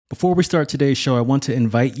Before we start today's show, I want to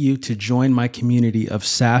invite you to join my community of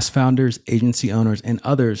SaaS founders, agency owners, and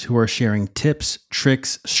others who are sharing tips,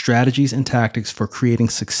 tricks, strategies, and tactics for creating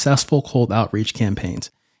successful cold outreach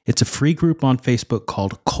campaigns. It's a free group on Facebook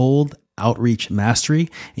called Cold Outreach Mastery,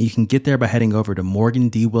 and you can get there by heading over to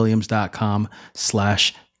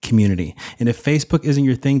morgandwilliams.com/community. And if Facebook isn't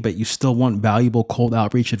your thing, but you still want valuable cold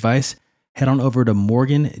outreach advice, head on over to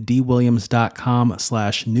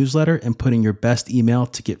morgandwilliams.com/newsletter and put in your best email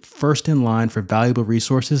to get first in line for valuable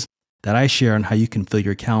resources that I share on how you can fill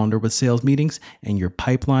your calendar with sales meetings and your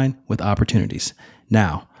pipeline with opportunities.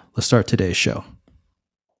 Now, let's start today's show.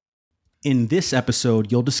 In this episode,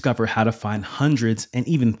 you'll discover how to find hundreds and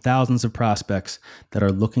even thousands of prospects that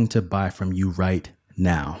are looking to buy from you right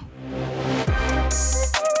now.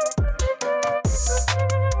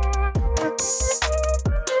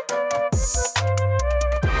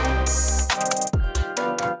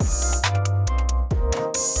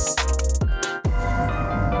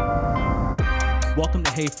 Welcome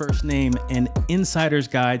to Hey First Name, an insider's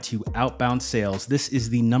guide to outbound sales. This is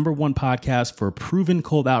the #1 podcast for proven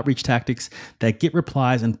cold outreach tactics that get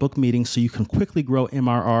replies and book meetings so you can quickly grow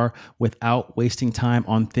MRR without wasting time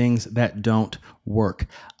on things that don't work.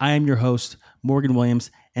 I am your host, Morgan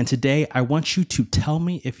Williams, and today I want you to tell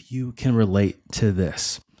me if you can relate to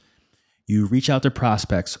this. You reach out to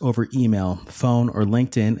prospects over email, phone, or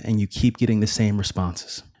LinkedIn, and you keep getting the same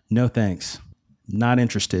responses. No thanks. Not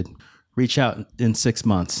interested. Reach out in 6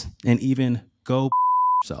 months, and even go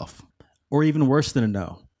yourself. Or even worse than a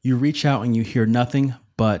no. You reach out and you hear nothing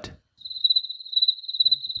but. Okay,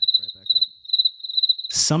 we'll pick right back up.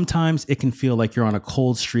 Sometimes it can feel like you're on a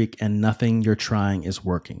cold streak and nothing you're trying is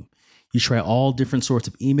working. You try all different sorts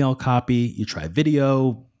of email copy, you try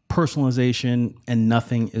video, personalization, and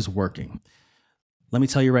nothing is working. Let me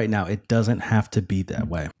tell you right now, it doesn't have to be that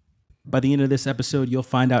way. By the end of this episode, you'll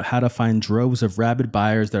find out how to find droves of rabid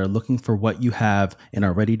buyers that are looking for what you have and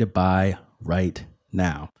are ready to buy right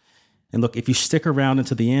now. And look, if you stick around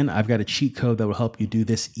until the end, I've got a cheat code that will help you do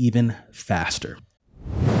this even faster.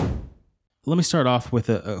 Let me start off with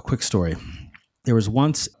a quick story. There was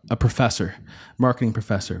once a professor, marketing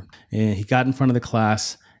professor, and he got in front of the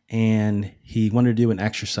class and he wanted to do an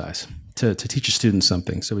exercise to teach a student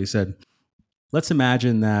something. So he said, let's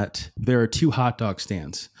imagine that there are 2 hot dog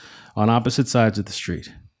stands on opposite sides of the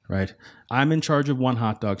street, right? I'm in charge of one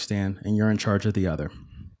hot dog stand and you're in charge of the other.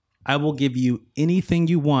 I will give you anything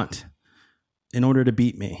you want in order to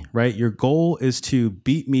beat me, right? Your goal is to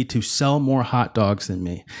beat me to sell more hot dogs than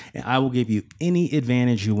me. And I will give you any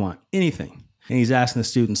advantage you want, anything. And he's asking the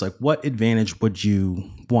students, like, what advantage would you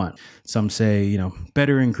want? Some say,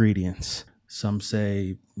 better ingredients. Some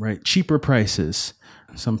say, right, cheaper prices.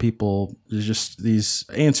 Some people, there's just these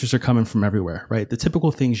answers are coming from everywhere, right? The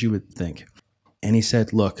typical things you would think. And he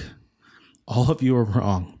said, look, all of you are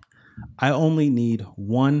wrong. I only need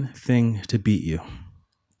one thing to beat you.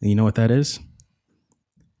 And you know what that is?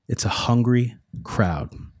 It's a hungry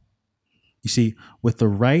crowd. You see, with the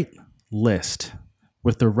right list,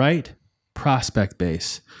 with the right prospect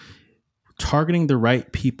base, targeting the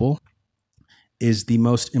right people is the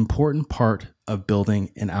most important part of building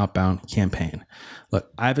an outbound campaign. Look,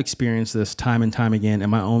 I've experienced this time and time again in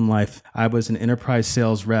my own life. I was an enterprise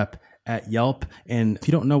sales rep at Yelp. And if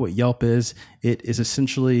you don't know what Yelp is, it is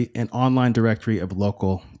essentially an online directory of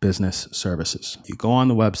local business services. You go on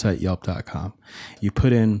the website, yelp.com. You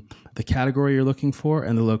put in the category you're looking for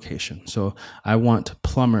and the location. So I want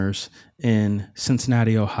plumbers in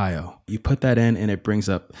Cincinnati, Ohio. You put that in and it brings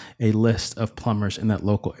up a list of plumbers in that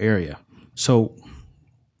local area. So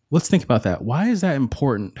let's think about that. Why is that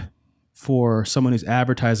important for someone who's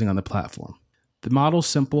advertising on the platform? The model's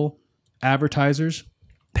simple. Advertisers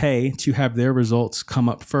pay to have their results come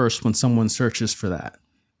up first when someone searches for that.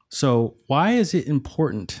 So why is it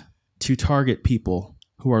important to target people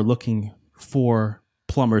who are looking for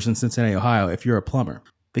plumbers in Cincinnati, Ohio, if you're a plumber?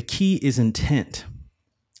 The key is intent.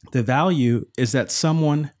 The value is that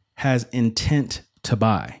someone has intent to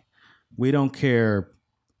buy. We don't care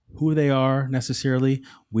who they are necessarily.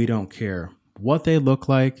 We don't care what they look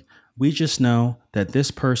like. We just know that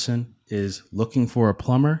this person is looking for a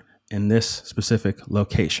plumber in this specific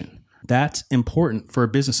location. That's important for a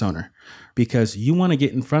business owner because you want to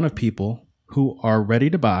get in front of people who are ready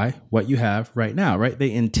to buy what you have right now, right?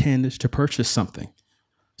 They intend to purchase something.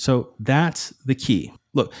 So that's the key.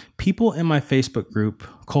 Look, people in my Facebook group,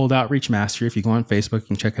 Cold Outreach Mastery, if you go on Facebook, you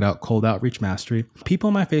can check it out, Cold Outreach Mastery. People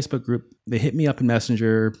in my Facebook group, they hit me up in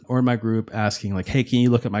Messenger or in my group asking like, hey, can you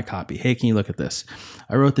look at my copy? Hey, can you look at this?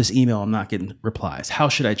 I wrote this email, I'm not getting replies. How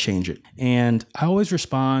should I change it? And I always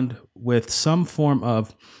respond with some form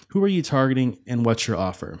of, who are you targeting and what's your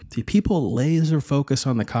offer? See, people laser focus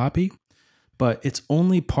on the copy, but it's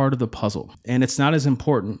only part of the puzzle. And it's not as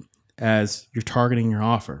important as you're targeting your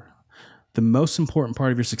offer. The most important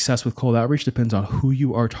part of your success with cold outreach depends on who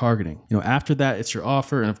you are targeting. After that, it's your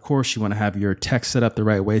offer. And of course, you want to have your text set up the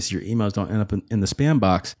right way so your emails don't end up in the spam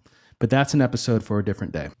box. But that's an episode for a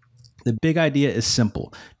different day. The big idea is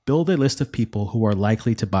simple. Build a list of people who are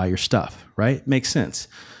likely to buy your stuff, right? Makes sense.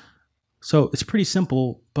 So it's pretty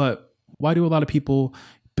simple, but why do a lot of people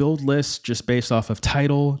build lists just based off of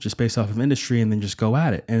title, just based off of industry, and then just go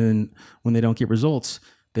at it? And then when they don't get results,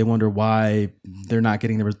 they wonder why they're not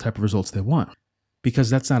getting the type of results they want. Because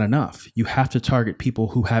that's not enough. You have to target people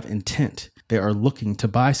who have intent. They are looking to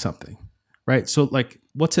buy something, right? So like,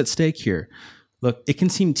 what's at stake here? Look, it can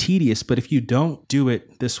seem tedious, but if you don't do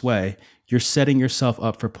it this way, you're setting yourself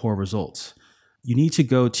up for poor results. You need to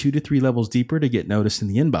go 2 to 3 levels deeper to get noticed in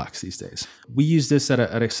the inbox these days. We use this at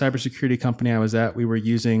a cybersecurity company I was at. We were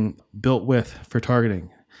using BuiltWith for targeting.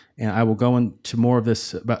 And I will go into more of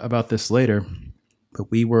this about this later. But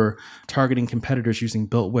we were targeting competitors using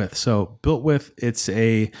BuiltWith. So BuiltWith, it's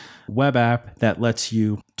a web app that lets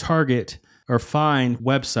you target or find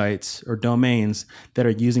websites or domains that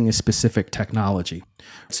are using a specific technology.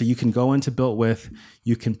 So you can go into BuiltWith,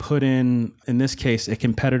 you can put in this case, a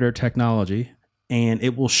competitor technology, and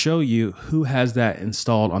it will show you who has that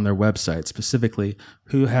installed on their website, specifically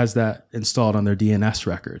who has that installed on their DNS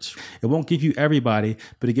records. It won't give you everybody,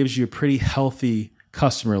 but it gives you a pretty healthy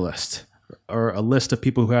customer list, or a list of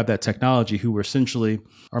people who have that technology who essentially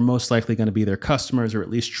are most likely going to be their customers or at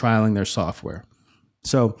least trialing their software.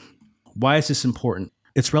 So why is this important?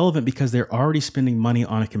 It's relevant because they're already spending money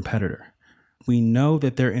on a competitor. We know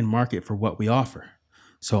that they're in market for what we offer.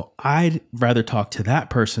 So I'd rather talk to that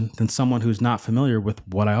person than someone who's not familiar with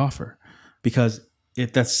what I offer. Because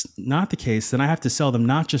if that's not the case, then I have to sell them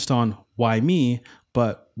not just on why me,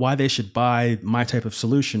 but why they should buy my type of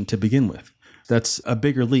solution to begin with. That's a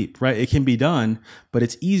bigger leap, right? It can be done, but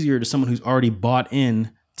it's easier to someone who's already bought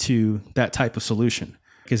in to that type of solution.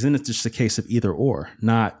 Because then it's just a case of either or,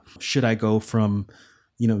 not should I go from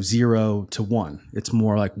 0 to 1. It's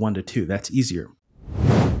more like 1 to 2. That's easier.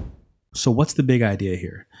 So what's the big idea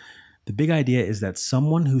here? The big idea is that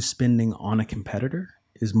someone who's spending on a competitor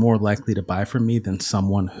is more likely to buy from me than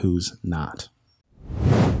someone who's not.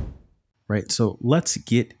 Right? So let's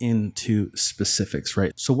get into specifics,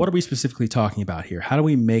 right? So what are we specifically talking about here? How do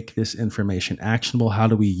we make this information actionable? How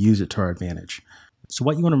do we use it to our advantage? So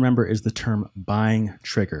what you want to remember is the term buying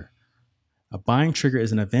trigger. A buying trigger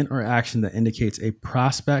is an event or action that indicates a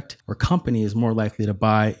prospect or company is more likely to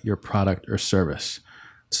buy your product or service.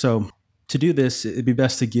 So to do this, it'd be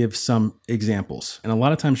best to give some examples. And a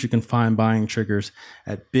lot of times you can find buying triggers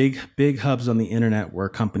at big hubs on the internet where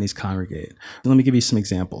companies congregate. Let me give you some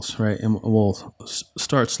examples, right? And we'll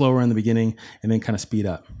start slower in the beginning and then kind of speed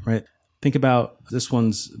up, right? Think about, this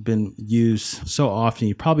one's been used so often,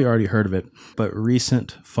 you probably already heard of it, but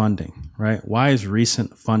recent funding, right? Why is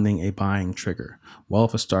recent funding a buying trigger? Well,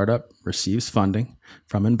 if a startup receives funding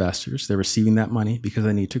from investors, they're receiving that money because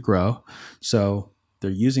they need to grow. So they're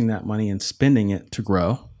using that money and spending it to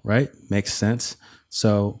grow, right? Makes sense.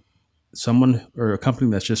 So someone or a company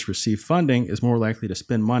that's just received funding is more likely to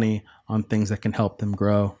spend money on things that can help them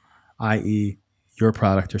grow, i.e. your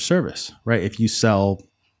product or service, right? If you sell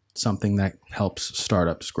something that helps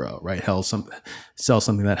startups grow, right? Sell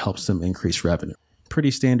something that helps them increase revenue. Pretty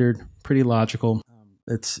standard, pretty logical.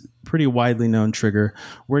 It's pretty widely known trigger.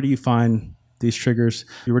 Where do you find these triggers?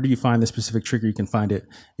 Where do you find the specific trigger? You can find it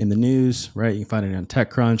in the news, right? You can find it on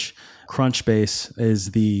TechCrunch. Crunchbase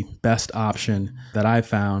is the best option that I've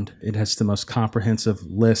found. It has the most comprehensive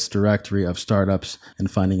list directory of startups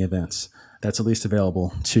and funding events that's at least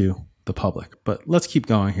available to the public. But let's keep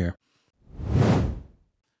going here.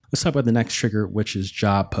 Let's talk about the next trigger, which is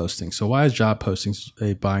job posting. So why is job posting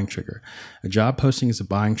a buying trigger? A job posting is a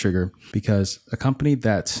buying trigger because a company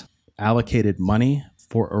that's allocated money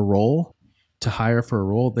for a role, to hire for a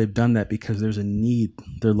role, they've done that because there's a need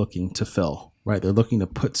they're looking to fill, right? They're looking to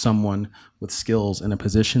put someone with skills in a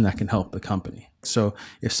position that can help the company. So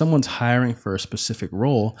if someone's hiring for a specific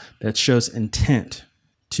role, that shows intent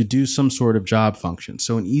to do some sort of job function.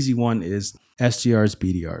 So an easy one is SDRs,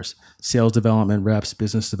 BDRs, sales development reps,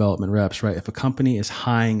 business development reps, right? If a company is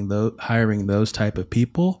hiring those type of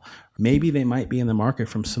people, maybe they might be in the market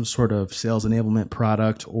from some sort of sales enablement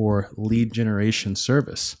product or lead generation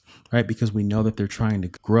service, right? Because we know that they're trying to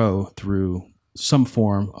grow through some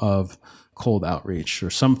form of cold outreach or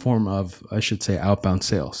some form of, I should say, outbound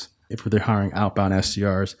sales. If they're hiring outbound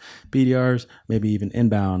SDRs, BDRs, maybe even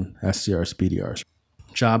inbound SDRs, BDRs.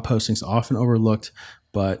 Job postings often overlooked,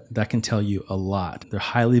 but that can tell you a lot. They're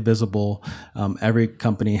highly visible. Every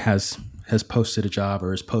company has posted a job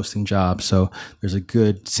or is posting jobs, so there's a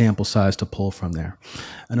good sample size to pull from there.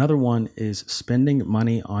 Another one is spending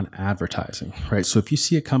money on advertising, right? So if you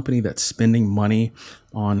see a company that's spending money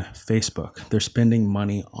on Facebook, they're spending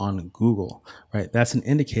money on Google, right? That's an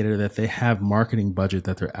indicator that they have marketing budget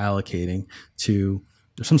that they're allocating to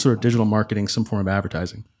some sort of digital marketing, some form of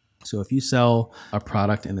advertising. So if you sell a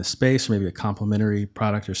product in the space, or maybe a complementary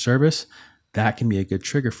product or service, that can be a good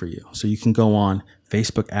trigger for you. So you can go on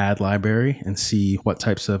Facebook ad library and see what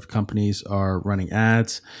types of companies are running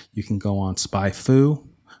ads. You can go on SpyFu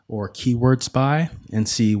or Keyword Spy and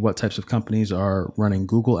see what types of companies are running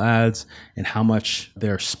Google ads and how much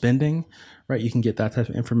they're spending, right? You can get that type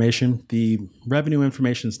of information. The revenue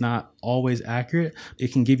information is not always accurate.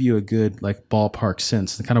 It can give you a good like ballpark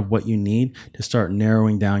sense, the kind of what you need to start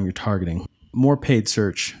narrowing down your targeting. More paid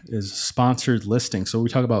search is sponsored listing. So we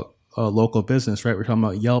talk about local business, right? We're talking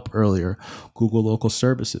about Yelp earlier, Google local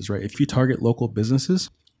services, right? If you target local businesses,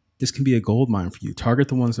 this can be a gold mine for you. Target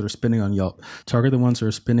the ones that are spending on Yelp. Target the ones that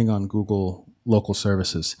are spending on Google local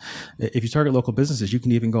services. If you target local businesses, you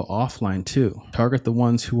can even go offline too. Target the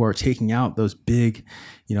ones who are taking out those big,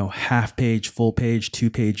 half page, full page,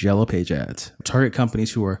 2-page, yellow page ads. Target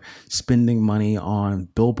companies who are spending money on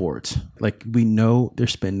billboards. Like we know they're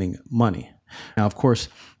spending money. Now, of course,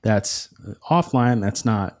 that's offline. That's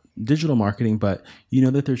not digital marketing, but you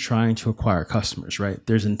know that they're trying to acquire customers, right?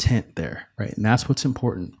 There's intent there, right? And that's what's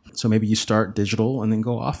important. So maybe you start digital and then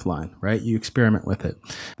go offline, right? You experiment with it.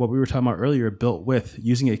 What we were talking about earlier, built with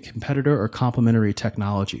using a competitor or complementary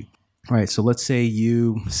technology, right? So let's say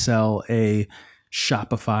you sell a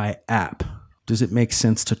Shopify app. Does it make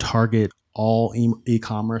sense to target all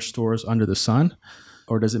e-commerce stores under the sun?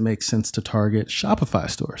 Or does it make sense to target Shopify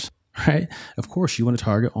stores? Right? Of course, you want to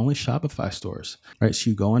target only Shopify stores, right? So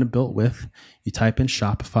you go into Built With, you type in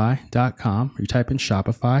Shopify.com, or you type in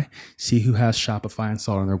Shopify, see who has Shopify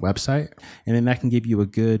installed on their website, and then that can give you a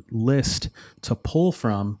good list to pull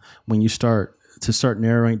from when you start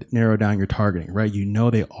narrow down your targeting, right? You know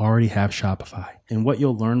they already have Shopify. And what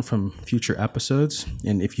you'll learn from future episodes,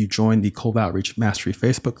 and if you join the Cold Outreach Mastery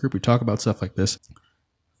Facebook group, we talk about stuff like this.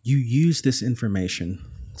 You use this information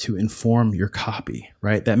to inform your copy,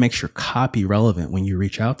 right? That makes your copy relevant when you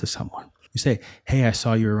reach out to someone. You say, hey, I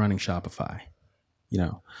saw you were running Shopify.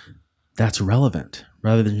 That's relevant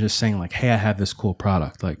rather than just saying like, hey, I have this cool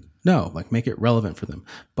product. Like, no, like make it relevant for them.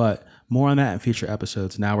 But more on that in future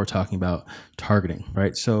episodes. Now we're talking about targeting,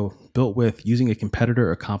 right? So Built With using a competitor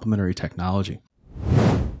or complementary technology.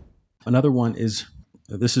 Another one is,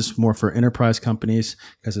 this is more for enterprise companies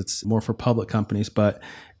because it's more for public companies, but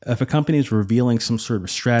if a company is revealing some sort of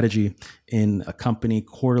strategy in a company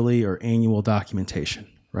quarterly or annual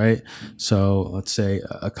documentation, right? So let's say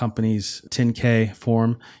a company's 10K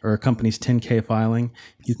form or a company's 10K filing,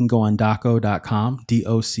 you can go on doco.com,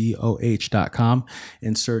 DOCOH.com,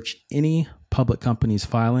 and search any public company's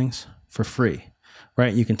filings for free,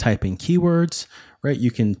 right? You can type in keywords, right? You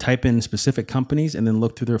can type in specific companies and then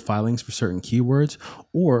look through their filings for certain keywords,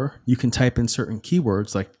 or you can type in certain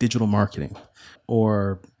keywords like digital marketing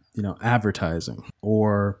or advertising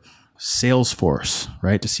or Salesforce,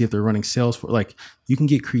 right? To see if they're running Salesforce. Like you can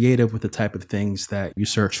get creative with the type of things that you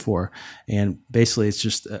search for. And basically it's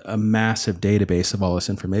just a massive database of all this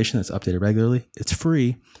information that's updated regularly. It's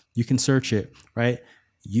free. You can search it, right?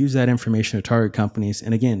 Use that information to target companies.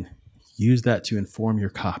 And again, use that to inform your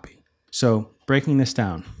copy. So breaking this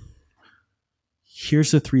down,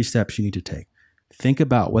 here's the 3 steps you need to take. Think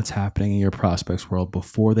about what's happening in your prospects world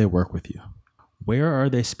before they work with you. Where are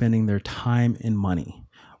they spending their time and money?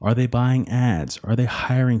 Are they buying ads? Are they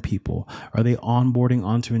hiring people? Are they onboarding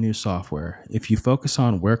onto a new software? If you focus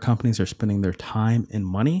on where companies are spending their time and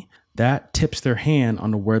money, that tips their hand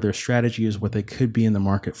on where their strategy is, what they could be in the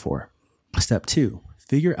market for. Step 2,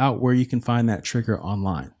 figure out where you can find that trigger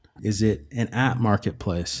online. Is it an app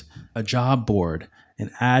marketplace, a job board, an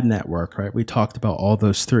ad network, right? We talked about all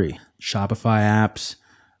those 3. Shopify apps,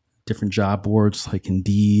 different job boards like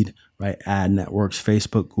Indeed, right? Ad networks,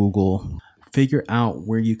 Facebook, Google. Figure out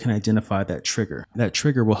where you can identify that trigger. That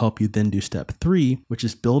trigger will help you then do step 3, which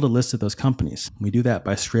is build a list of those companies. We do that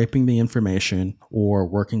by scraping the information or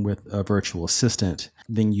working with a virtual assistant.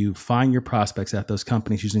 Then you find your prospects at those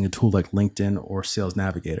companies using a tool like LinkedIn or Sales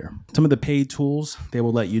Navigator. Some of the paid tools, they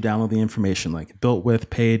will let you download the information like Built With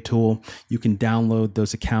paid tool. You can download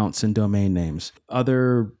those accounts and domain names.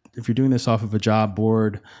 Other If you're doing this off of a job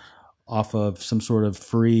board, off of some sort of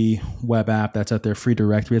free web app that's out there, free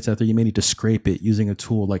directory that's out there, you may need to scrape it using a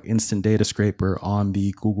tool like Instant Data Scraper on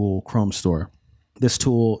the Google Chrome store. This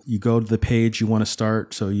tool, you go to the page you want to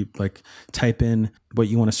start. So you like type in what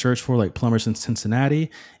you want to search for, like plumbers in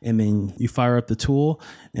Cincinnati, and then you fire up the tool,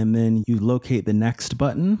 and then you locate the next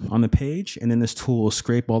button on the page. And then this tool will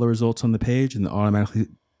scrape all the results on the page and automatically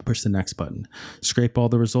push the next button. Scrape all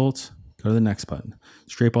the results, go to the next button.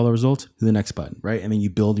 Scrape all the results, do the next button, right? And then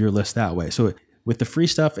you build your list that way. So with the free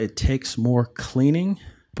stuff, it takes more cleaning,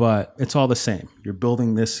 but it's all the same. You're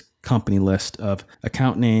building this company list of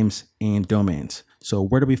account names and domains. So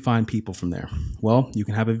where do we find people from there? Well, you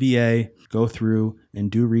can have a VA go through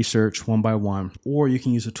and do research one by one, or you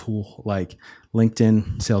can use a tool like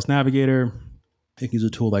LinkedIn Sales Navigator. You can use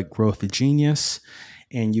a tool like Growth Genius,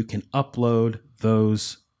 and you can upload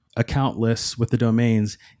those account lists with the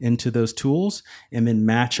domains into those tools and then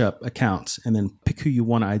match up accounts and then pick who you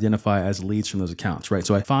want to identify as leads from those accounts, right?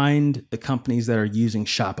 So I find the companies that are using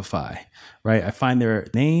Shopify, right? I find their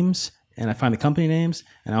names and I find the company names,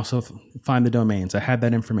 and I also find the domains. I have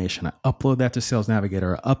that information. I upload that to Sales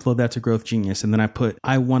Navigator, I upload that to Growth Genius, and then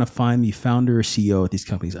I want to find the founder or CEO at these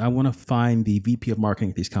companies. I want to find the VP of marketing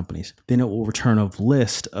at these companies. Then it will return a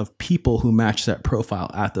list of people who match that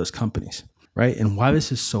profile at those companies, right? And why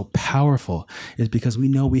this is so powerful is because we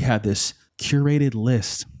know we have this curated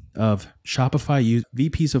list of Shopify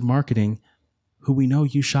VPs of marketing who we know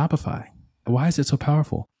use Shopify. Why is it so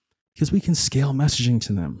powerful? Because we can scale messaging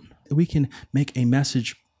to them. We can make a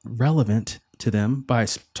message relevant to them by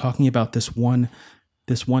talking about this one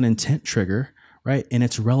intent trigger, right? And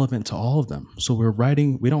it's relevant to all of them. So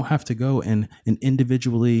we don't have to go and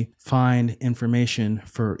individually find information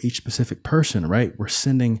for each specific person, right? We're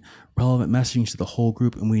sending relevant messaging to the whole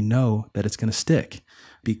group, and we know that it's going to stick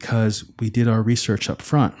because we did our research up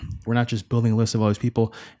front. We're not just building a list of all these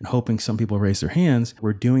people and hoping some people raise their hands.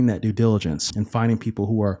 We're doing that due diligence and finding people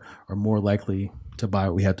who are more likely to buy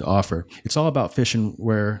what we have to offer. It's all about fishing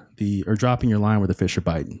or dropping your line where the fish are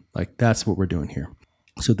biting. Like that's what we're doing here.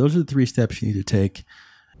 So those are the 3 steps you need to take.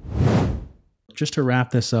 Just to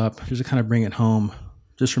wrap this up, just to kind of bring it home,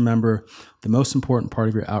 just remember the most important part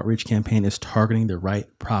of your outreach campaign is targeting the right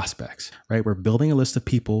prospects, right? We're building a list of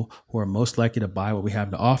people who are most likely to buy what we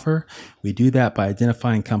have to offer. We do that by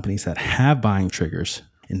identifying companies that have buying triggers,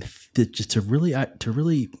 and just to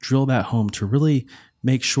really drill that home, to really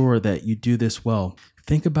make sure that you do this well.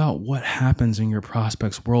 Think about what happens in your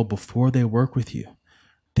prospect's world before they work with you.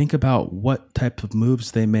 Think about what type of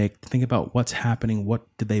moves they make. Think about what's happening. What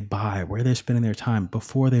did they buy? Where they're spending their time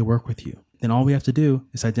before they work with you. Then all we have to do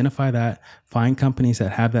is identify that, find companies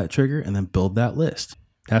that have that trigger, and then build that list.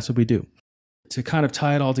 That's what we do. To kind of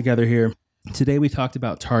tie it all together here, today we talked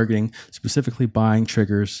about targeting, specifically buying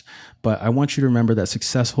triggers, but I want you to remember that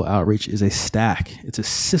successful outreach is a stack. It's a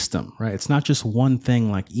system, right? It's not just one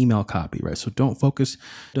thing like email copy, right? So don't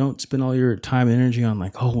spend all your time and energy on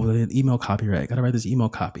like, oh, well, the email copy, right? I got to write this email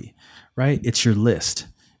copy, right? It's your list.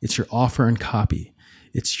 It's your offer and copy.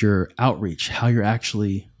 It's your outreach, how you're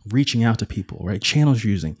actually reaching out to people, right? Channels you're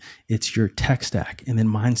using. It's your tech stack, and then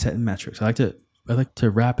mindset and metrics. I like to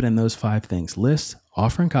wrap it in those 5 things: list,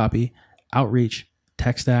 offer and copy, outreach,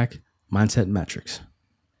 tech stack, mindset, and metrics.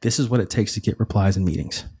 This is what it takes to get replies in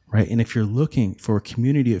meetings, right? And if you're looking for a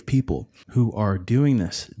community of people who are doing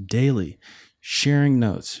this daily, sharing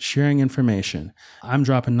notes, sharing information, I'm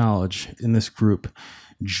dropping knowledge in this group.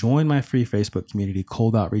 Join my free Facebook community,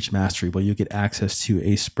 Cold Outreach Mastery, where you get access to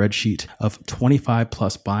a spreadsheet of 25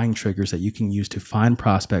 plus buying triggers that you can use to find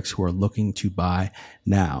prospects who are looking to buy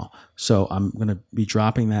now. So I'm going to be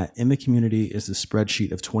dropping that in the community is the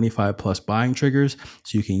spreadsheet of 25 plus buying triggers.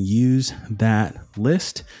 So you can use that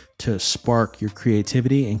list to spark your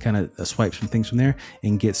creativity and kind of swipe some things from there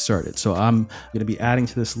and get started. So I'm going to be adding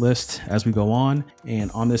to this list as we go on.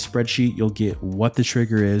 And on this spreadsheet, you'll get what the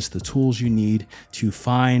trigger is, the tools you need to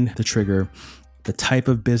find the trigger, the type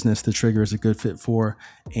of business the trigger is a good fit for,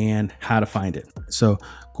 and how to find it. So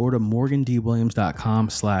go to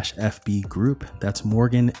morgandwilliams.com/FB group. That's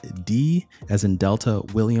Morgan D as in Delta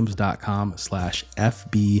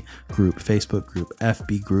Williams.com/FB group, Facebook group,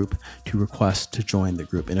 FB group, to request to join the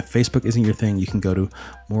group. And if Facebook isn't your thing, you can go to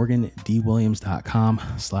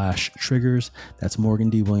morgandwilliams.com/triggers. That's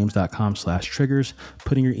morgandwilliams.com/triggers.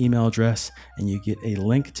 Put in your email address and you get a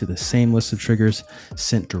link to the same list of triggers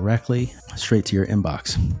sent directly straight to your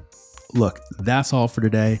inbox. Look, that's all for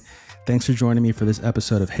today. Thanks for joining me for this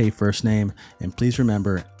episode of Hey First Name. And please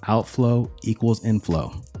remember, outflow equals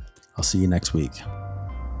inflow. I'll see you next week.